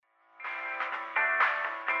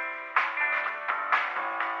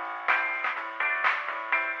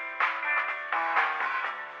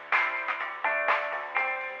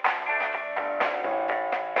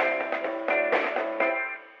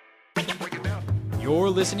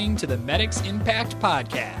You're listening to the Medics Impact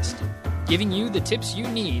Podcast, giving you the tips you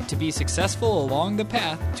need to be successful along the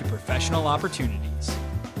path to professional opportunities.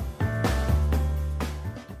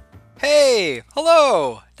 Hey,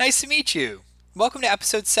 hello, nice to meet you. Welcome to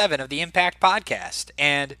episode 7 of the Impact Podcast.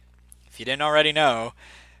 And if you didn't already know,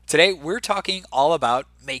 today we're talking all about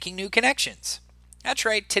making new connections. That's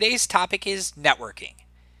right, today's topic is networking.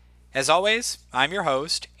 As always, I'm your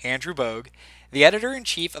host, Andrew Bogue, the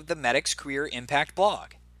editor-in-chief of the Medics Career Impact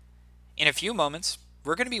blog. In a few moments,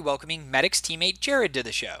 we're going to be welcoming Medics teammate Jared to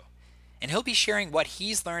the show, and he'll be sharing what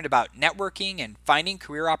he's learned about networking and finding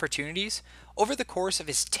career opportunities over the course of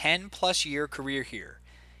his 10-plus year career here.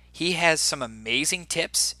 He has some amazing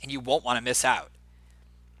tips, and you won't want to miss out.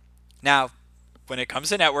 Now, when it comes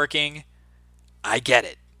to networking, I get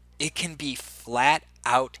it. It can be flat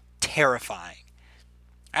out terrifying.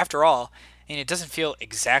 After all, it doesn't feel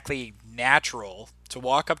exactly natural to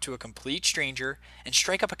walk up to a complete stranger and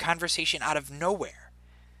strike up a conversation out of nowhere.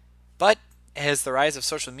 But as the rise of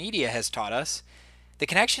social media has taught us, the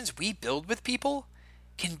connections we build with people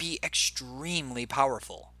can be extremely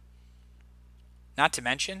powerful. Not to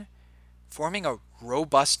mention, forming a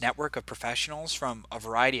robust network of professionals from a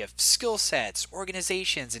variety of skill sets,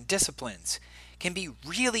 organizations, and disciplines can be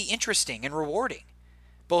really interesting and rewarding,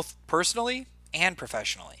 both personally and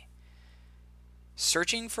professionally.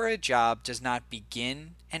 Searching for a job does not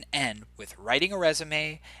begin and end with writing a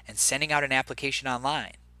resume and sending out an application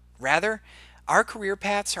online. Rather, our career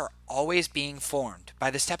paths are always being formed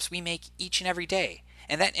by the steps we make each and every day,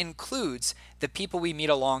 and that includes the people we meet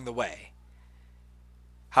along the way.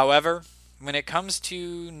 However, when it comes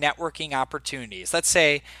to networking opportunities, let's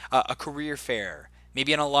say a career fair,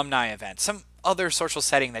 maybe an alumni event, some other social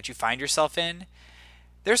setting that you find yourself in,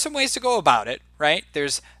 there's some ways to go about it, right?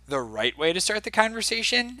 There's the right way to start the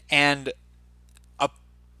conversation and a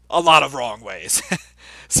lot of wrong ways.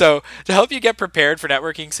 So to help you get prepared for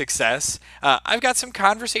networking success, I've got some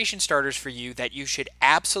conversation starters for you that you should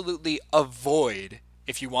absolutely avoid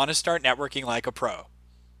if you want to start networking like a pro.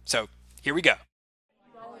 So here we go.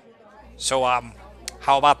 So,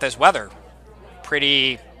 how about this weather?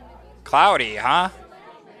 Pretty cloudy, huh?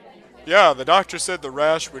 Yeah, the doctor said the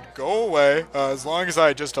rash would go away as long as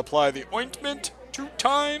I just apply the ointment 2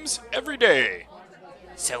 times every day.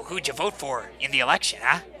 So who'd you vote for in the election,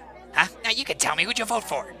 huh? Now you can tell me who'd you vote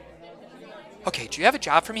for. Okay, do you have a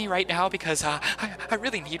job for me right now? Because I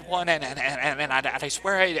really need one, and I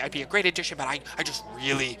swear I'd be a great addition, but I just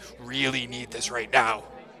really, really need this right now.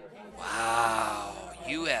 Wow,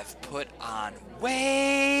 you have put on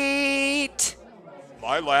weight.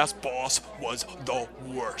 My last boss was the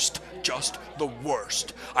worst, just the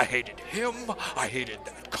worst. I hated him, I hated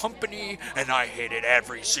that company, and I hated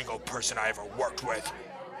every single person I ever worked with.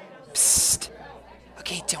 Psst.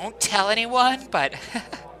 Okay, don't tell anyone, but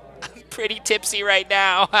I'm pretty tipsy right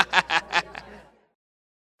now.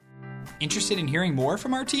 Interested in hearing more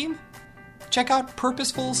from our team? Check out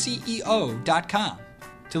purposefulceo.com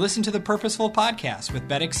to listen to the Purposeful Podcast with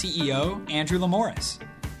Medics CEO Andrew Lamorris.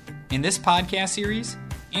 In this podcast series,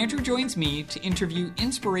 Andrew joins me to interview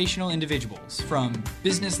inspirational individuals, from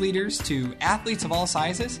business leaders to athletes of all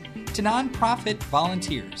sizes to nonprofit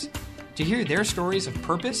volunteers, to hear their stories of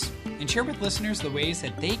purpose and share with listeners the ways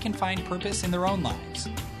that they can find purpose in their own lives.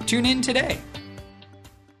 Tune in today.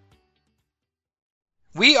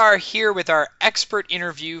 We are here with our expert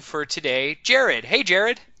interview for today, Jared. Hey,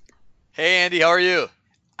 Jared. Hey, Andy. How are you?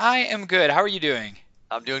 I am good. How are you doing?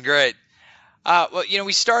 I'm doing great. Well, we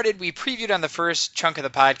previewed on the first chunk of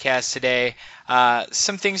the podcast today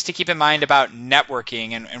some things to keep in mind about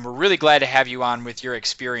networking, and we're really glad to have you on with your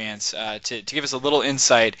experience to give us a little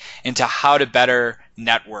insight into how to better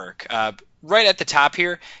network. Right at the top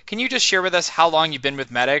here, can you just share with us how long you've been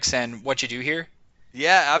with Medics and what you do here?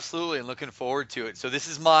 Yeah, absolutely, and looking forward to it. So this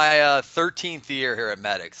is my 13th year here at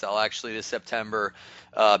Medics. I'll actually this September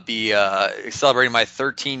be celebrating my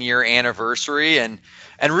 13-year anniversary, and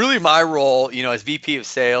really my role, as VP of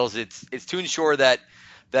Sales, it's to ensure that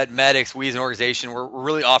Medics, we as an organization, we're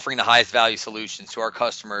really offering the highest value solutions to our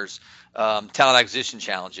customers, talent acquisition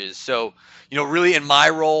challenges. So, really in my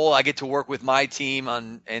role, I get to work with my team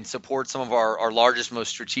and support some of our largest, most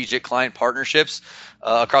strategic client partnerships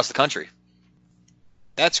across the country.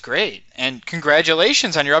 That's great, and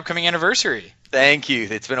congratulations on your upcoming anniversary. Thank you.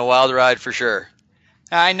 It's been a wild ride for sure.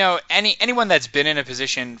 I know anyone that's been in a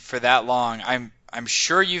position for that long, I'm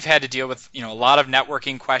sure you've had to deal with a lot of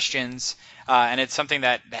networking questions, and it's something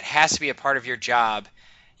that has to be a part of your job.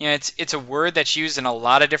 It's a word that's used in a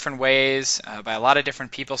lot of different ways by a lot of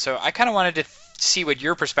different people. So I kind of wanted to see what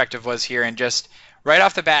your perspective was here, and just right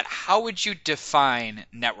off the bat, how would you define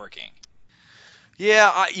networking?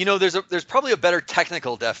 Yeah, there's probably a better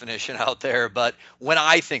technical definition out there, but when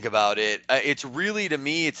I think about it, it's really, to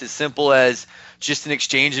me, it's as simple as just an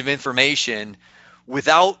exchange of information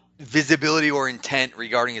without visibility or intent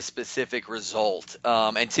regarding a specific result.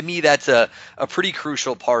 And to me, that's a pretty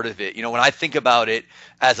crucial part of it. When I think about it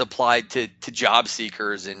as applied to job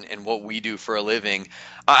seekers and what we do for a living,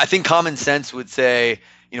 I think common sense would say,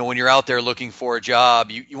 when you're out there looking for a job,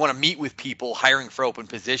 you want to meet with people hiring for open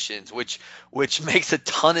positions, which makes a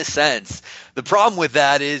ton of sense. The problem with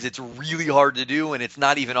that is it's really hard to do, and it's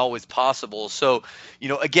not even always possible. So,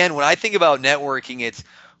 again, when I think about networking, it's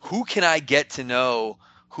who can I get to know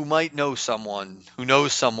who might know someone who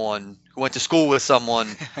knows someone who went to school with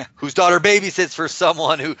someone whose daughter babysits for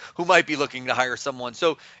someone who might be looking to hire someone.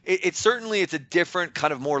 So it's a different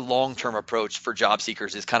kind of more long-term approach for job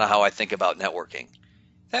seekers is kind of how I think about networking.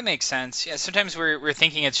 That makes sense. Yeah, sometimes we're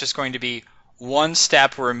thinking it's just going to be one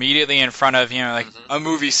step. We're immediately in front of, a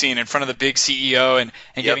movie scene in front of the big CEO and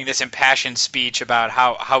giving this impassioned speech about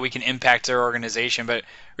how we can impact their organization. But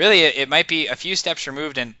really, it might be a few steps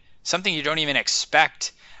removed and something you don't even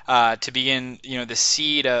expect to begin, the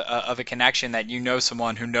seed of a connection that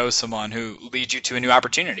someone who knows someone who leads you to a new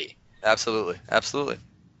opportunity. Absolutely. Absolutely.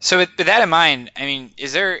 So with that in mind, I mean,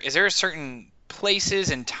 is there a certain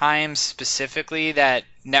places and times specifically that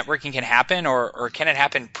networking can happen, or can it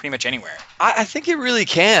happen pretty much anywhere? I think it really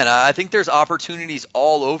can. I think there's opportunities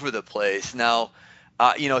all over the place. Now,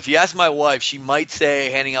 if you ask my wife, she might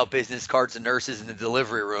say handing out business cards to nurses in the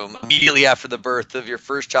delivery room immediately after the birth of your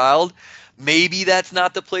first child. Maybe that's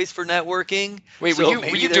not the place for networking. Wait,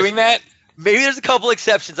 were you doing that? Maybe there's a couple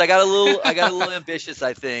exceptions. I got a little ambitious,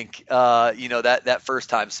 I think. That first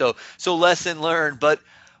time. So lesson learned. But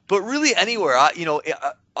really anywhere.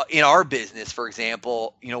 In our business, for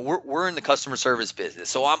example, we're in the customer service business.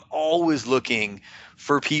 So I'm always looking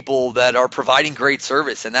for people that are providing great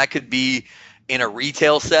service, and that could be in a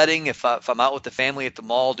retail setting, if I'm out with the family at the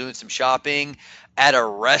mall doing some shopping, at a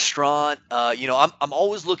restaurant, I'm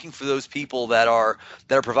always looking for those people that are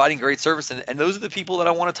providing great service, and those are the people that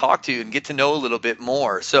I want to talk to and get to know a little bit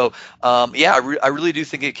more. So, I really do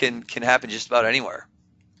think it can happen just about anywhere.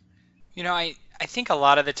 I think a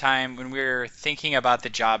lot of the time when we're thinking about the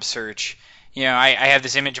job search, I have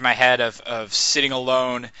this image in my head of sitting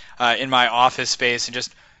alone in my office space and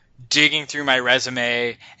just digging through my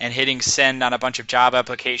resume and hitting send on a bunch of job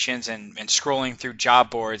applications and scrolling through job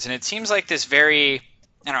boards. And it seems like this very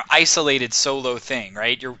isolated solo thing,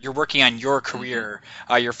 right? You're working on your career.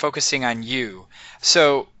 You're focusing on you.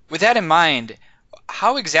 So with that in mind,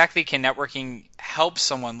 how exactly can networking help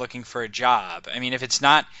someone looking for a job? I mean,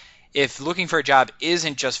 if looking for a job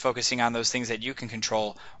isn't just focusing on those things that you can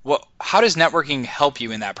control, how does networking help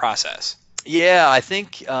you in that process? Yeah, I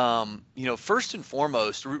think first and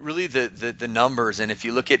foremost, really the numbers, and if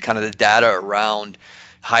you look at kind of the data around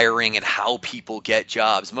hiring and how people get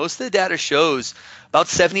jobs, most of the data shows about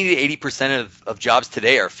 70 to 80% of jobs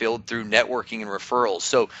today are filled through networking and referrals.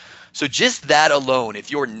 So just that alone, if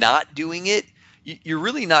you're not doing it, you're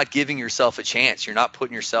really not giving yourself a chance. You're not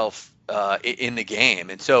putting yourself in the game.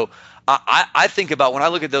 And so I think about, when I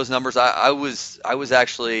look at those numbers, I was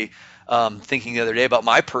actually thinking the other day about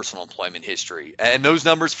my personal employment history, and those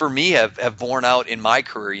numbers for me have borne out in my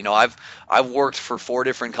career. I've worked for 4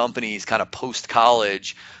 different companies kind of post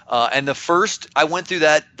college, and the first I went through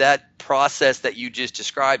that process that you just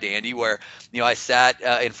described, Andy, where I sat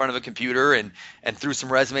in front of a computer and threw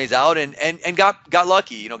some resumes out and got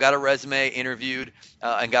lucky. Got a resume, interviewed,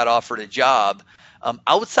 and got offered a job.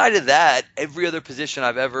 Outside of that, every other position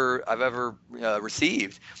I've ever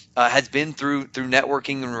received has been through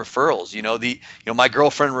networking and referrals. My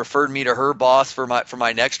girlfriend referred me to her boss for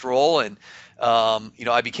my next role, and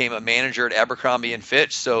I became a manager at Abercrombie and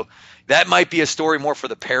Fitch. So that might be a story more for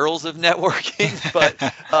the perils of networking,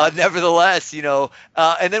 but nevertheless,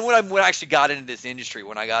 and then when I actually got into this industry,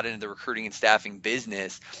 when I got into the recruiting and staffing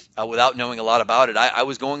business, without knowing a lot about it, I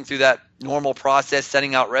was going through that normal process,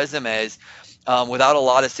 sending out resumes, without a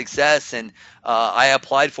lot of success, and I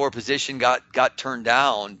applied for a position, got turned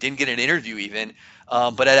down, didn't get an interview even,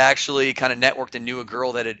 but had actually kind of networked and knew a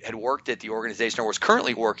girl that had worked at the organization or was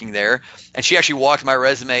currently working there, and she actually walked my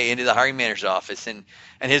resume into the hiring manager's office, and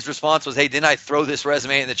his response was, "Hey, didn't I throw this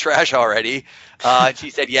resume in the trash already?" And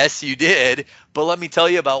she said, "Yes, you did, but let me tell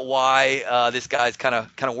you about why this guy's kind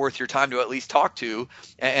of worth your time to at least talk to."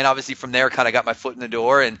 And obviously from there, kind of got my foot in the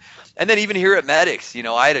door, and then even here at Medix,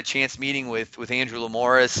 I had a chance meeting with Andrew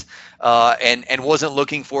Lamorris, and wasn't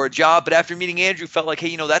looking for a job, but after meeting Andrew, felt like,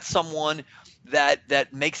 hey, that's someone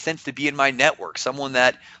that makes sense to be in my network, someone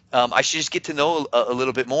that I should just get to know a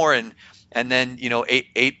little bit more, and then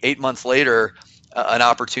 8 months later, an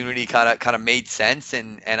opportunity kind of made sense,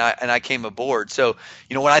 and I came aboard. So,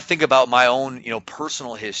 when I think about my own,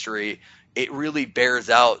 personal history, it really bears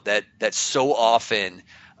out that so often,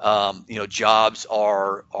 jobs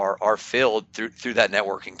are filled through that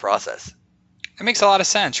networking process. It makes a lot of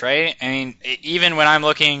sense, right? I mean, even when I'm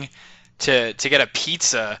looking to get a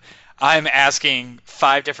pizza, I'm asking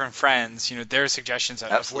 5 different friends, their suggestions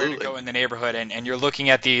of where to go in the neighborhood, and you're looking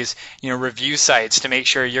at these, review sites to make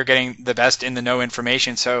sure you're getting the best in the know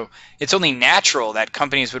information. So it's only natural that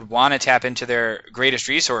companies would want to tap into their greatest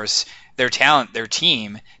resource, their talent, their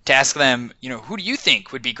team, to ask them, who do you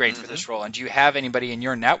think would be great for this role, and do you have anybody in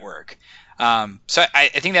your network? So I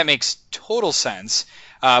think that makes total sense.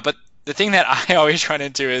 But the thing that I always run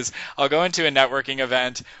into is I'll go into a networking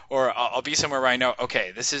event, or I'll be somewhere where I know,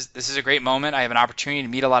 okay, this is a great moment. I have an opportunity to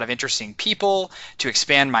meet a lot of interesting people, to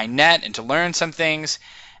expand my net, and to learn some things.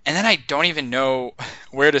 And then I don't even know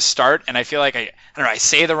where to start, and I feel like I don't know, I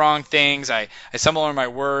say the wrong things, I stumble on my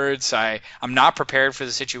words, I'm not prepared for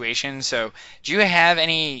the situation. So do you have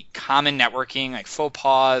any common networking, like faux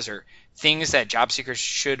pas or things that job seekers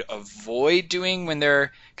should avoid doing when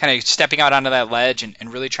they're kind of stepping out onto that ledge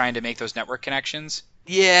and really trying to make those network connections?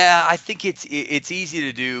 Yeah, I think it's easy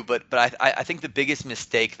to do, but I think the biggest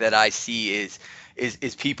mistake that I see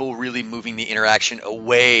is people really moving the interaction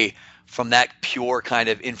away from that pure kind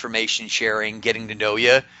of information sharing, getting to know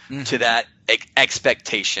you, to that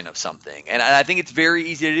expectation of something. And I think it's very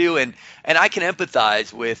easy to do, and I can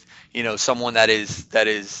empathize with someone that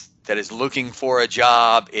is looking for a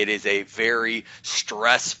job. It is a very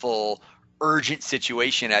stressful, urgent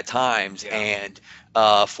situation at times, and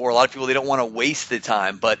for a lot of people, they don't want to waste the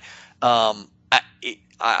time. But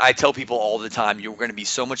I tell people all the time, you're going to be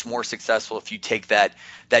so much more successful if you take that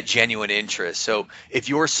genuine interest. So if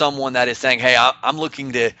you're someone that is saying, hey, I'm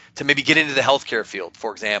looking to maybe get into the healthcare field,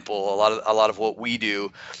 for example, a lot of what we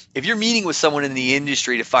do, if you're meeting with someone in the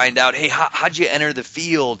industry to find out, hey, how'd you enter the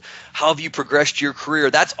field? How have you progressed your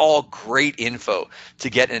career? That's all great info to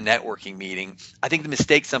get in a networking meeting. I think the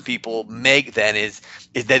mistake some people make then is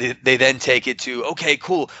that they then take it to, okay,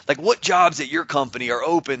 cool, like what jobs at your company are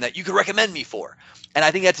open that you could recommend me for? And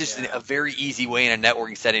I think that's just a very easy way in a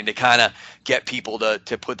networking setting to kind of get people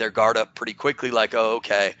to put their guard up pretty quickly, like, oh,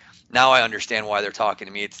 okay, now I understand why they're talking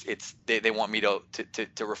to me. They want me to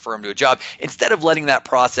refer them to a job, instead of letting that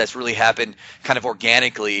process really happen kind of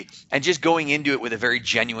organically and just going into it with a very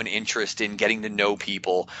genuine interest in getting to know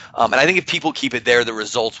people. And I think if people keep it there, the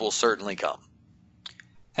results will certainly come.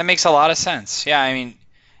 That makes a lot of sense. Yeah, I mean,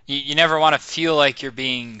 you never want to feel like you're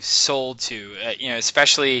being sold to,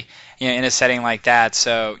 especially in a setting like that.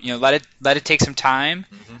 So let it take some time.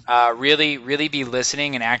 Really be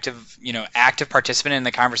listening and active participant in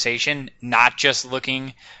the conversation, not just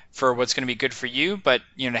looking for what's going to be good for you, but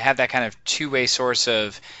to have that kind of two-way source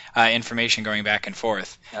of information going back and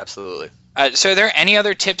forth. Absolutely. So are there any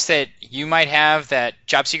other tips that you might have that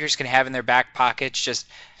job seekers can have in their back pockets? Just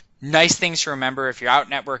nice things to remember if you're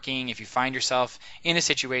out networking, if you find yourself in a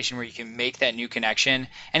situation where you can make that new connection,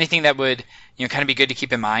 anything that would kind of be good to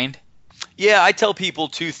keep in mind? Yeah, I tell people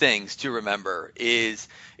 2 things to remember is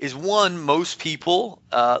one, most people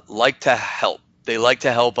like to help. They like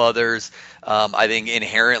to help others. I think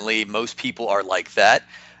inherently most people are like that.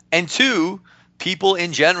 And 2, people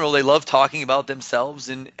in general, they love talking about themselves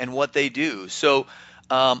and what they do. So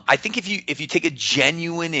I think if you take a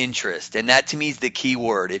genuine interest, and that to me is the key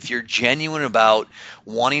word, if you're genuine about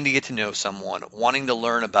wanting to get to know someone, wanting to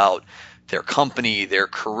learn about their company, their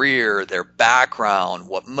career, their background,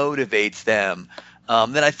 what motivates them,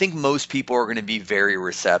 then I think most people are going to be very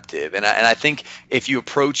receptive. And I think if you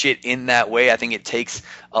approach it in that way, I think it takes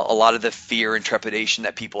a lot of the fear and trepidation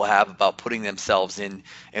that people have about putting themselves in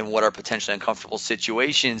what are potentially uncomfortable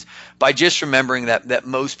situations, by just remembering that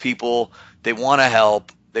most people, they want to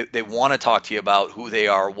help, they want to talk to you about who they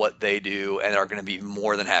are, what they do, and are going to be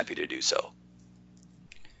more than happy to do so.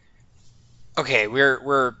 Okay,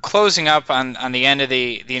 we're closing up on the end of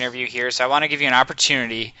the interview here, so I want to give you an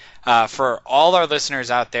opportunity for all our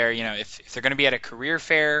listeners out there. If they're going to be at a career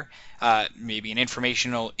fair, maybe an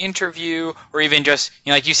informational interview, or even just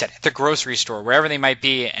like you said, at the grocery store, wherever they might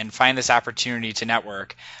be, and find this opportunity to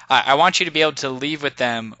network. I want you to be able to leave with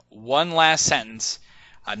them one last sentence,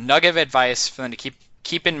 a nugget of advice for them to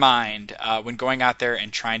keep in mind when going out there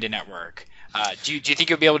and trying to network. Do you think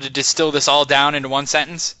you'll be able to distill this all down into one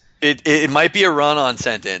sentence? It might be a run-on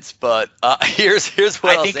sentence, but here's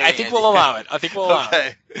what I'll say. I think we'll allow it. Okay.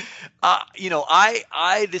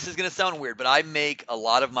 This is going to sound weird, but I make a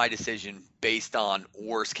lot of my decision based on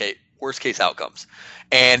worst worst case outcomes.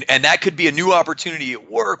 And that could be a new opportunity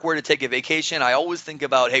at work, where to take a vacation. I always think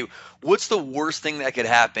about, hey, what's the worst thing that could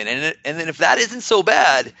happen? And then if that isn't so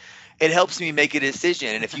bad, it helps me make a decision.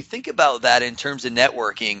 And if you think about that in terms of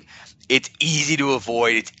networking, it's easy to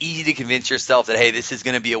avoid. It's easy to convince yourself that, hey, this is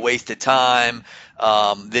going to be a waste of time.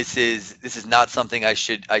 This is not something I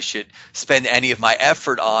should spend any of my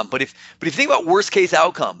effort on. But if you think about worst case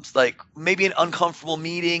outcomes, like maybe an uncomfortable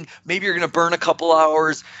meeting, maybe you're going to burn a couple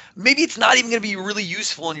hours, maybe it's not even going to be really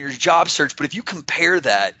useful in your job search. But if you compare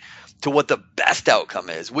that to what the best outcome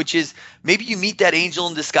is, which is maybe you meet that angel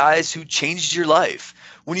in disguise who changes your life.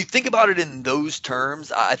 When you think about it in those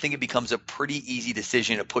terms, I think it becomes a pretty easy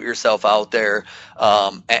decision to put yourself out there.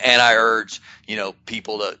 And I urge,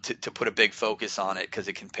 people to put a big focus on it, because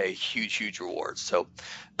it can pay huge rewards. So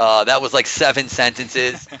that was like 7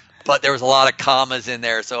 sentences, but there was a lot of commas in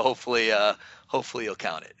there. So hopefully you'll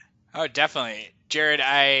count it. Oh, definitely. Jared,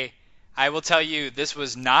 I will tell you, this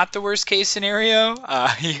was not the worst case scenario.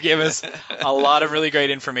 You gave us a lot of really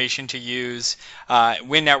great information to use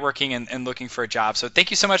when networking and looking for a job. So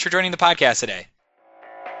thank you so much for joining the podcast today.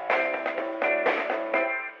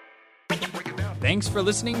 Thanks for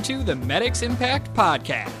listening to the Medics Impact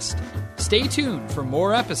Podcast. Stay tuned for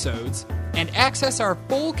more episodes and access our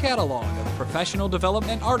full catalog of professional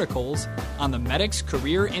development articles on the Medics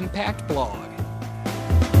Career Impact blog.